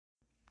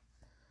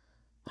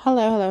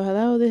Hello, hello,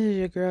 hello. This is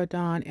your girl,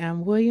 Dawn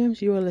M.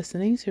 Williams. You are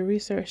listening to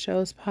Research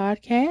Shows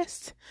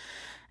Podcast.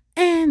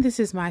 And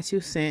this is my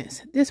 2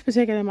 cents. This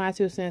particular my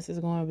 2 cents is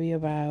going to be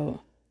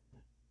about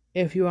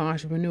if you're an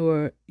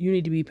entrepreneur, you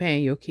need to be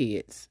paying your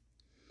kids.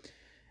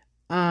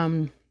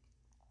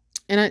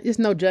 It's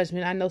no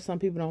judgment. I know some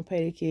people don't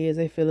pay their kids.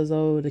 They feel as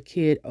though the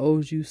kid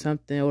owes you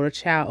something or the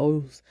child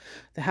owes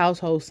the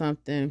household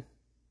something.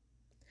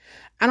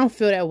 I don't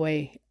feel that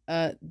way.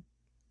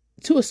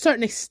 To a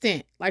certain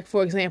extent, like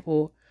for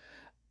example,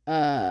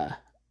 I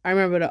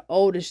remember the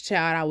oldest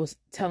child, I was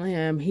telling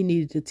him he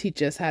needed to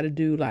teach us how to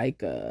do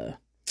like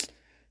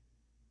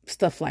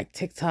stuff like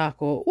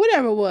TikTok or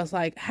whatever it was,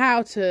 like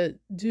how to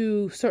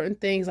do certain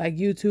things like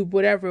YouTube,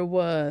 whatever it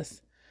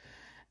was,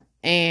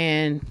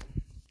 and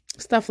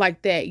stuff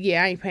like that.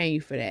 Yeah, I ain't paying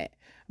you for that.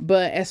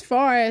 But as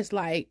far as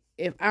like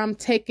if I'm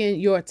taking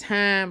your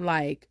time,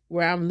 like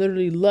where I'm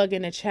literally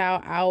lugging a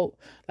child out,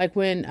 like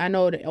when I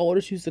know the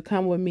oldest used to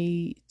come with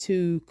me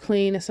to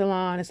clean the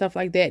salon and stuff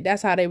like that,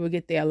 that's how they would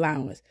get their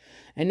allowance.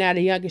 And now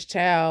the youngest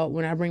child,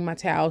 when I bring my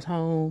towels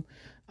home,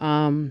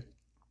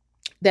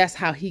 that's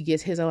how he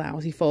gets his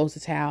allowance. He folds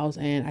the towels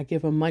and I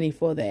give him money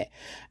for that.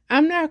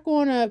 I'm not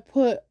going to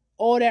put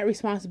all that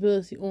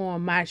responsibility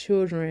on my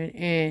children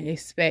and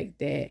expect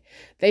that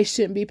they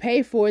shouldn't be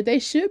paid for it. They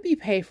should be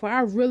paid for.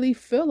 I really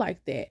feel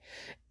like that.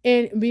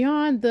 And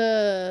beyond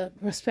the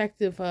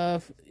perspective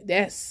of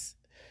that's,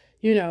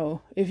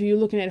 if you're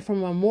looking at it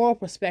from a moral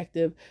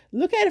perspective,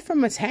 look at it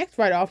from a tax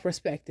write-off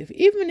perspective.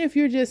 Even if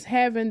you're just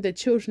having the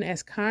children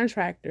as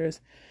contractors,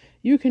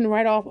 you can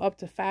write off up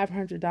to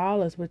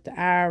 $500 with the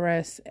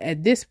IRS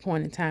at this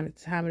point in time, at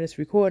the time of this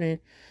recording,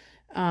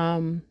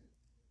 as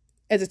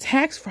a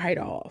tax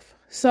write-off.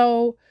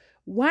 So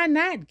why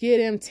not get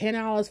them $10,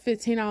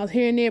 $15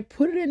 here and there,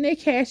 put it in their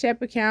Cash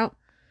App account,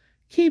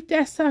 keep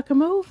that sucker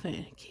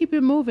moving, keep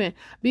it moving.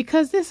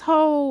 Because this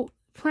whole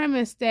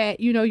premise that,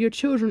 your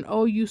children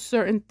owe you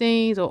certain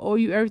things or owe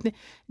you everything.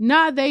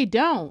 Nah, they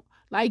don't.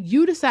 Like,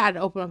 you decided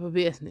to open up a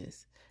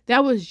business.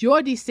 That was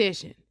your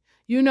decision,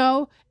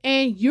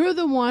 and you're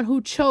the one who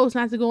chose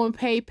not to go and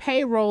pay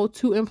payroll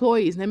to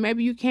employees. Now,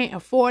 maybe you can't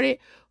afford it.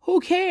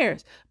 Who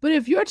cares? But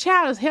if your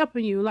child is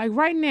helping you, like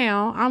right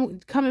now, I'm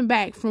coming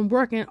back from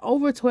working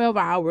over 12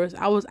 hours.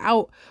 I was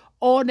out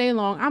all day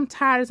long. I'm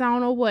tired as I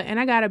don't know what. And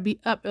I got to be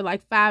up at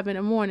like 5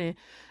 a.m.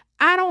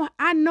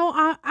 I know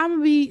I'm going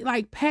to be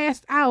like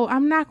passed out.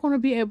 I'm not going to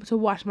be able to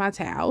wash my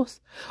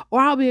towels or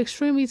I'll be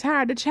extremely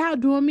tired. The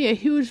child doing me a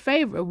huge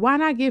favor. Why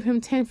not give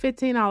him $10,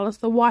 $15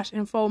 to wash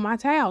and fold my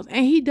towels?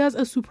 And he does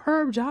a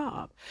superb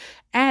job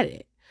at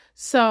it.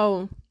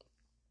 So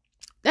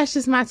that's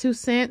just my 2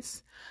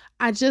 cents.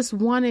 I just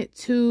wanted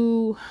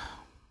to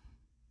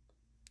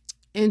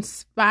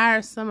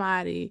inspire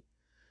somebody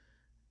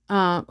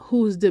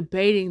who's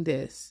debating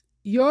this.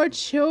 Your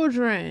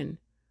children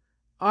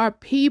are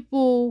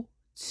people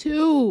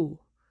too.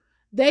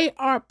 They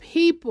are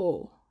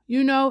people,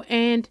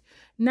 and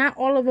not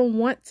all of them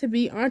want to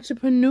be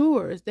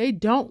entrepreneurs. They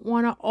don't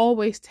want to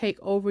always take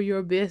over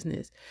your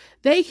business.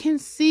 They can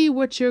see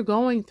what you're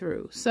going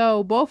through.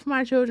 So both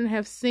my children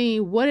have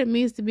seen what it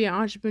means to be an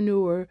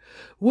entrepreneur,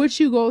 what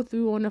you go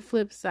through on the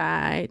flip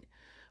side,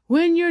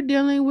 when you're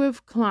dealing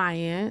with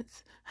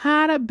clients,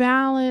 how to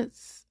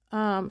balance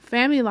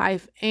family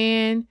life,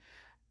 and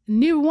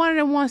neither one of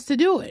them wants to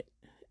do it.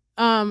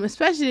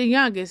 Especially the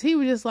youngest. He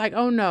was just like,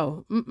 oh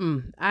no,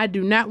 I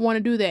do not want to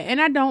do that. And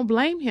I don't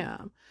blame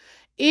him.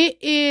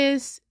 It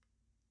is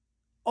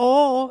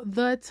all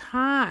the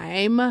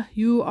time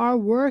you are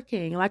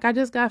working. Like I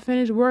just got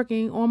finished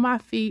working on my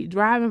feet,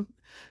 driving.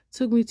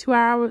 Took me 2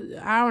 hours,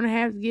 hour and a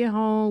half to get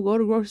home, go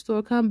to the grocery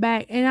store, come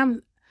back.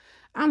 And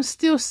I'm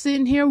still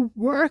sitting here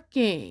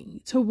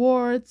working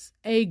towards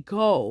a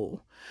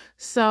goal.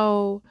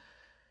 So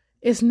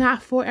it's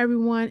not for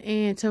everyone,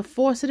 and to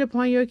force it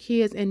upon your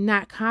kids and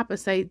not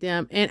compensate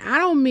them. And I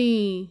don't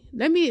mean,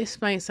 let me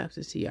explain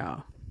something to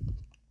y'all.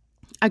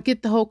 I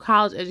get the whole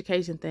college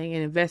education thing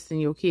and investing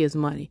in your kids'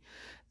 money.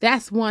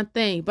 That's one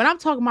thing. But I'm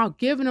talking about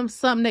giving them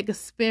something they can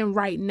spend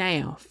right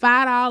now.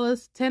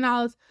 $5,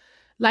 $10,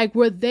 like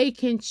where they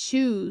can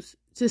choose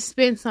to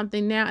spend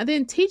something now and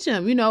then teach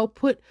them,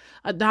 put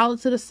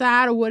 $1 to the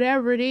side or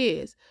whatever it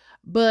is.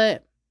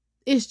 But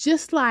it's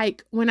just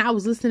like when I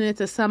was listening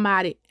to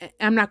somebody,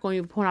 I'm not going to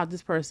even point out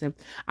this person.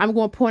 I'm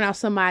going to point out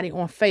somebody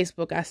on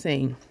Facebook I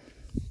seen.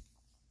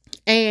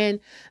 And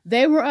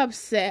they were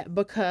upset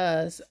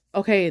because,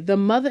 the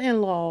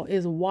mother-in-law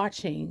is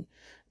watching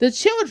the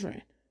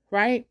children,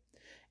 right?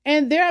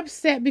 And they're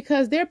upset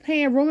because they're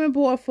paying room and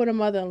board for the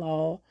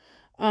mother-in-law.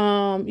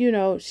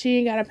 She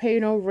ain't got to pay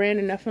no rent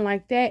or nothing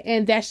like that.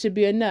 And that should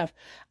be enough.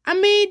 I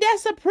mean,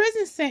 that's a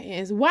prison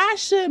sentence. Why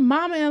should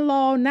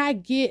mama-in-law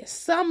not get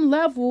some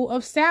level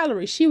of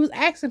salary? She was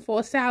asking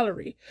for a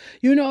salary,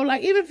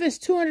 like even if it's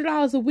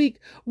 $200 a week,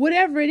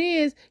 whatever it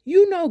is,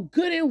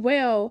 good and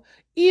well,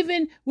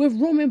 even with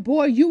room and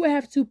board, you would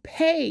have to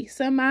pay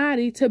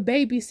somebody to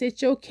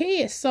babysit your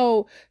kids.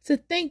 So to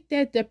think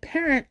that the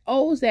parent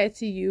owes that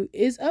to you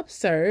is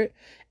absurd.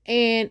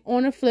 And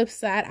on the flip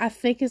side, I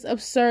think it's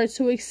absurd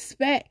to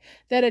expect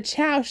that a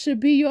child should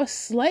be your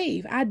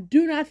slave. I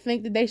do not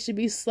think that they should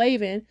be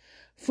slaving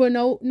for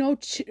no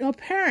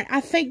parent.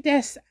 I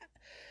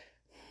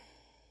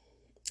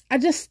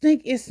just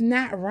think it's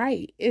not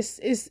right.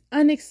 It's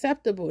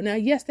unacceptable. Now,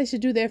 yes, they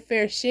should do their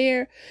fair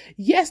share.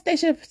 Yes, they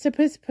should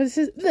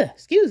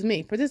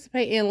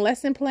participate in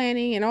lesson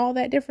planning and all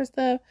that different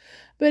stuff.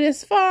 But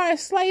as far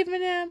as slaving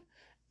them,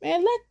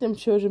 man, let them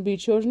children be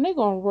children. They're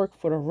gonna work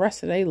for the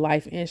rest of their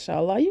life,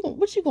 inshallah. You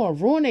gonna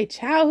ruin their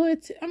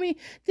childhood? I mean,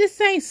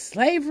 this ain't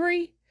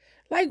slavery.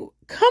 Like,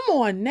 come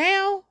on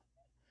now.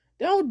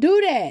 Don't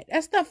do that.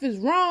 That stuff is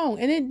wrong.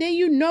 And then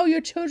you know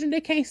your children,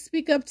 they can't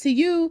speak up to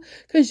you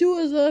because you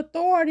was an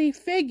authority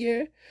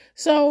figure.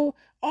 So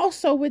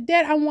also with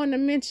that, I want to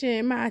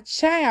mention my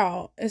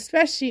child,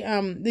 especially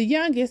the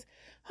youngest.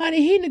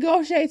 Honey, he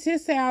negotiates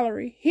his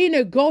salary. He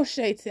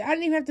negotiates it. I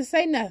didn't even have to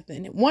say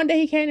nothing. One day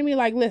he came to me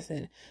like,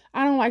 listen,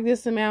 I don't like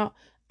this amount.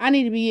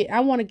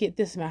 I want to get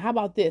this amount. How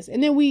about this?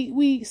 And then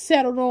we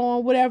settled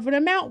on whatever the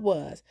amount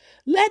was.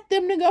 Let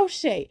them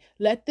negotiate.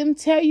 Let them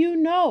tell you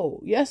no,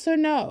 yes or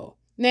no.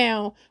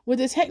 Now, with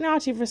the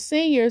technology for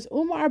seniors,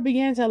 Umar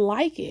began to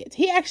like it.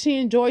 He actually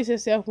enjoys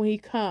himself when he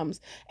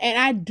comes. And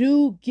I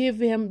do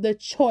give him the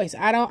choice.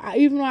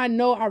 Even though I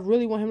know I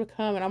really want him to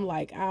come, and I'm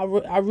like, I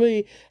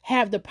really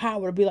have the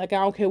power to be like,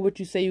 I don't care what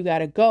you say, you got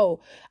to go.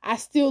 I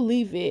still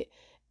leave it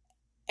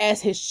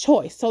as his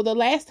choice. So the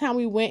last time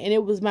we went, and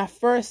it was my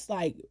first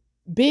like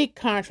big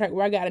contract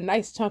where I got a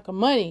nice chunk of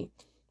money,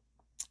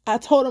 I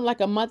told him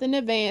like a month in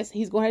advance,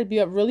 he's going to have to be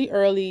up really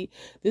early.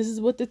 This is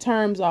what the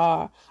terms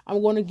are.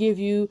 I'm going to give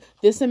you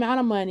this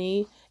amount of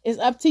money. It's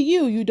up to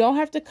you. You don't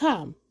have to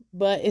come,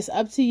 but it's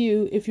up to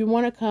you. If you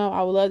want to come,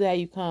 I would love to have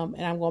you come,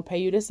 and I'm going to pay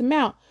you this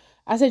amount.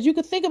 I said, you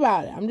could think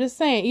about it. I'm just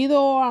saying, either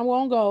or, I'm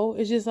going to go.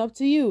 It's just up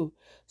to you.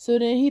 So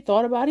then he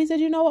thought about it. He said,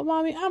 you know what,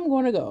 mommy, I'm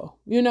going to go.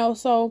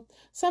 So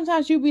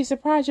sometimes you'd be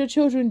surprised your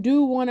children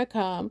do want to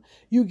come.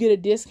 You get a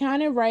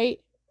discounted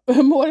rate,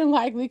 more than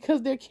likely,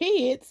 because they're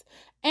kids.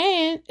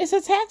 And it's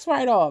a tax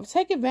write-off.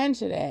 Take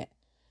advantage of that.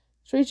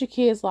 Treat your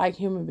kids like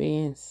human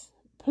beings.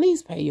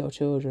 Please pay your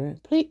children.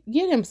 Please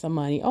get them some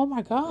money. Oh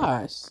my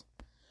gosh.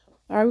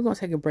 All right, we're going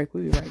to take a break.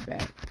 We'll be right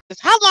back.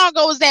 How long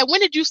ago was that? When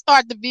did you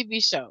start the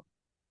VV show?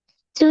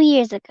 2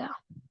 years ago.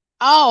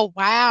 Oh,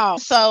 wow.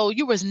 So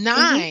you was 9.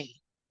 Mm-hmm.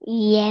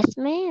 Yes,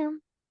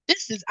 ma'am.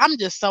 I'm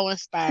just so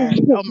inspired.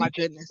 Oh my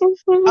goodness.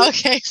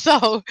 Okay, so,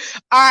 all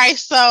right,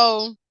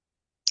 so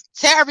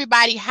tell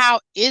everybody,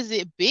 how is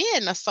it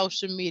being a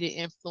social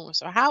media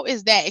influencer? How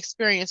is that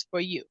experience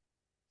for you?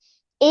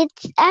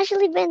 It's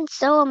actually been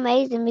so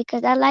amazing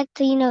because I like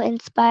to,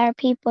 inspire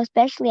people,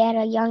 especially at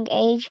a young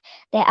age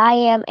that I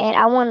am. And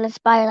I want to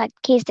inspire like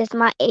kids that's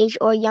my age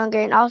or younger,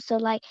 and also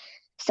like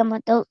some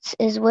adults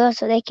as well,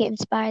 so they can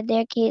inspire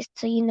their kids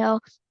to,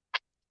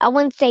 I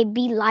wouldn't say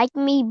be like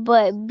me,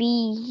 but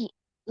be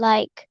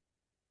like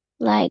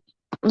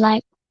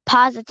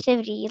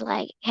positivity,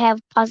 like have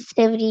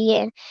positivity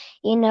and,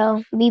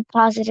 be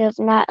positive,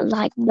 not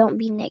like don't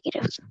be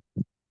negative.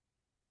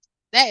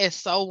 That is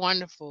so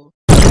wonderful.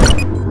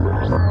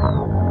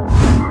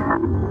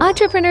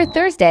 Entrepreneur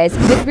Thursdays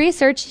with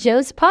Research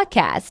Shows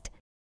podcast.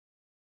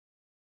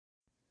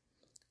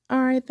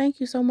 All right, thank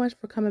you so much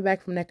for coming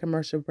back from that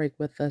commercial break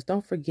with us.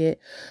 Don't forget,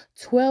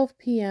 12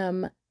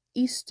 p.m.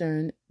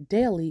 Eastern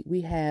daily,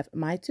 we have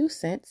My 2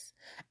 Cents.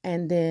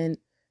 And then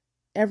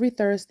every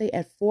Thursday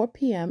at 4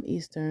 p.m.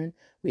 Eastern,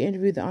 we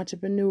interview the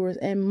entrepreneurs.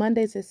 And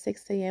Mondays at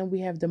 6 a.m., we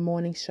have the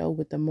morning show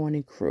with the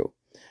morning crew.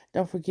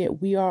 Don't forget,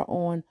 we are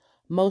on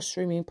most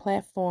streaming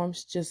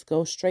platforms. Just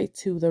go straight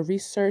to the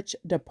research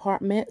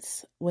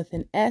departments with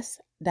an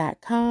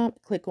S.com.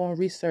 Click on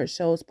Research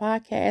Shows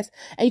Podcast.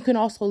 And you can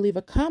also leave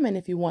a comment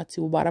if you want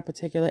to about a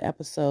particular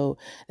episode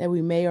that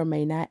we may or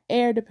may not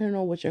air, depending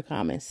on what your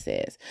comment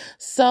says.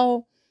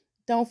 So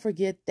don't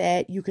forget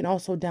that you can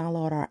also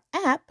download our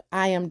app.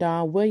 I am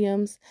Dawn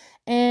Williams,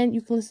 and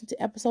you can listen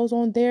to episodes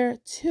on there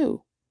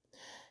too.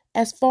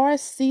 As far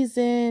as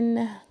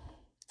season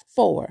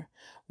 4,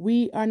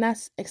 we are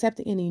not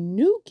accepting any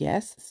new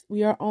guests.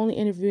 We are only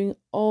interviewing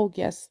old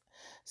guests.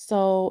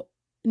 So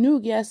new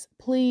guests,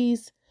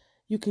 please,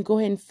 you can go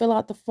ahead and fill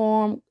out the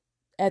form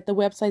at the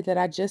website that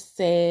I just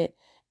said,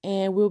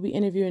 and we'll be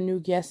interviewing new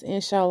guests,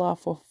 inshallah,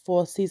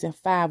 for season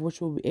 5, which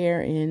will air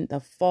in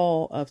the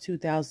fall of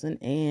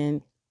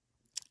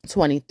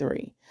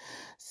 2023.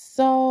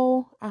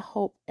 So I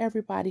hope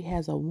everybody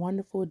has a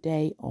wonderful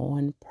day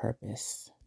on purpose.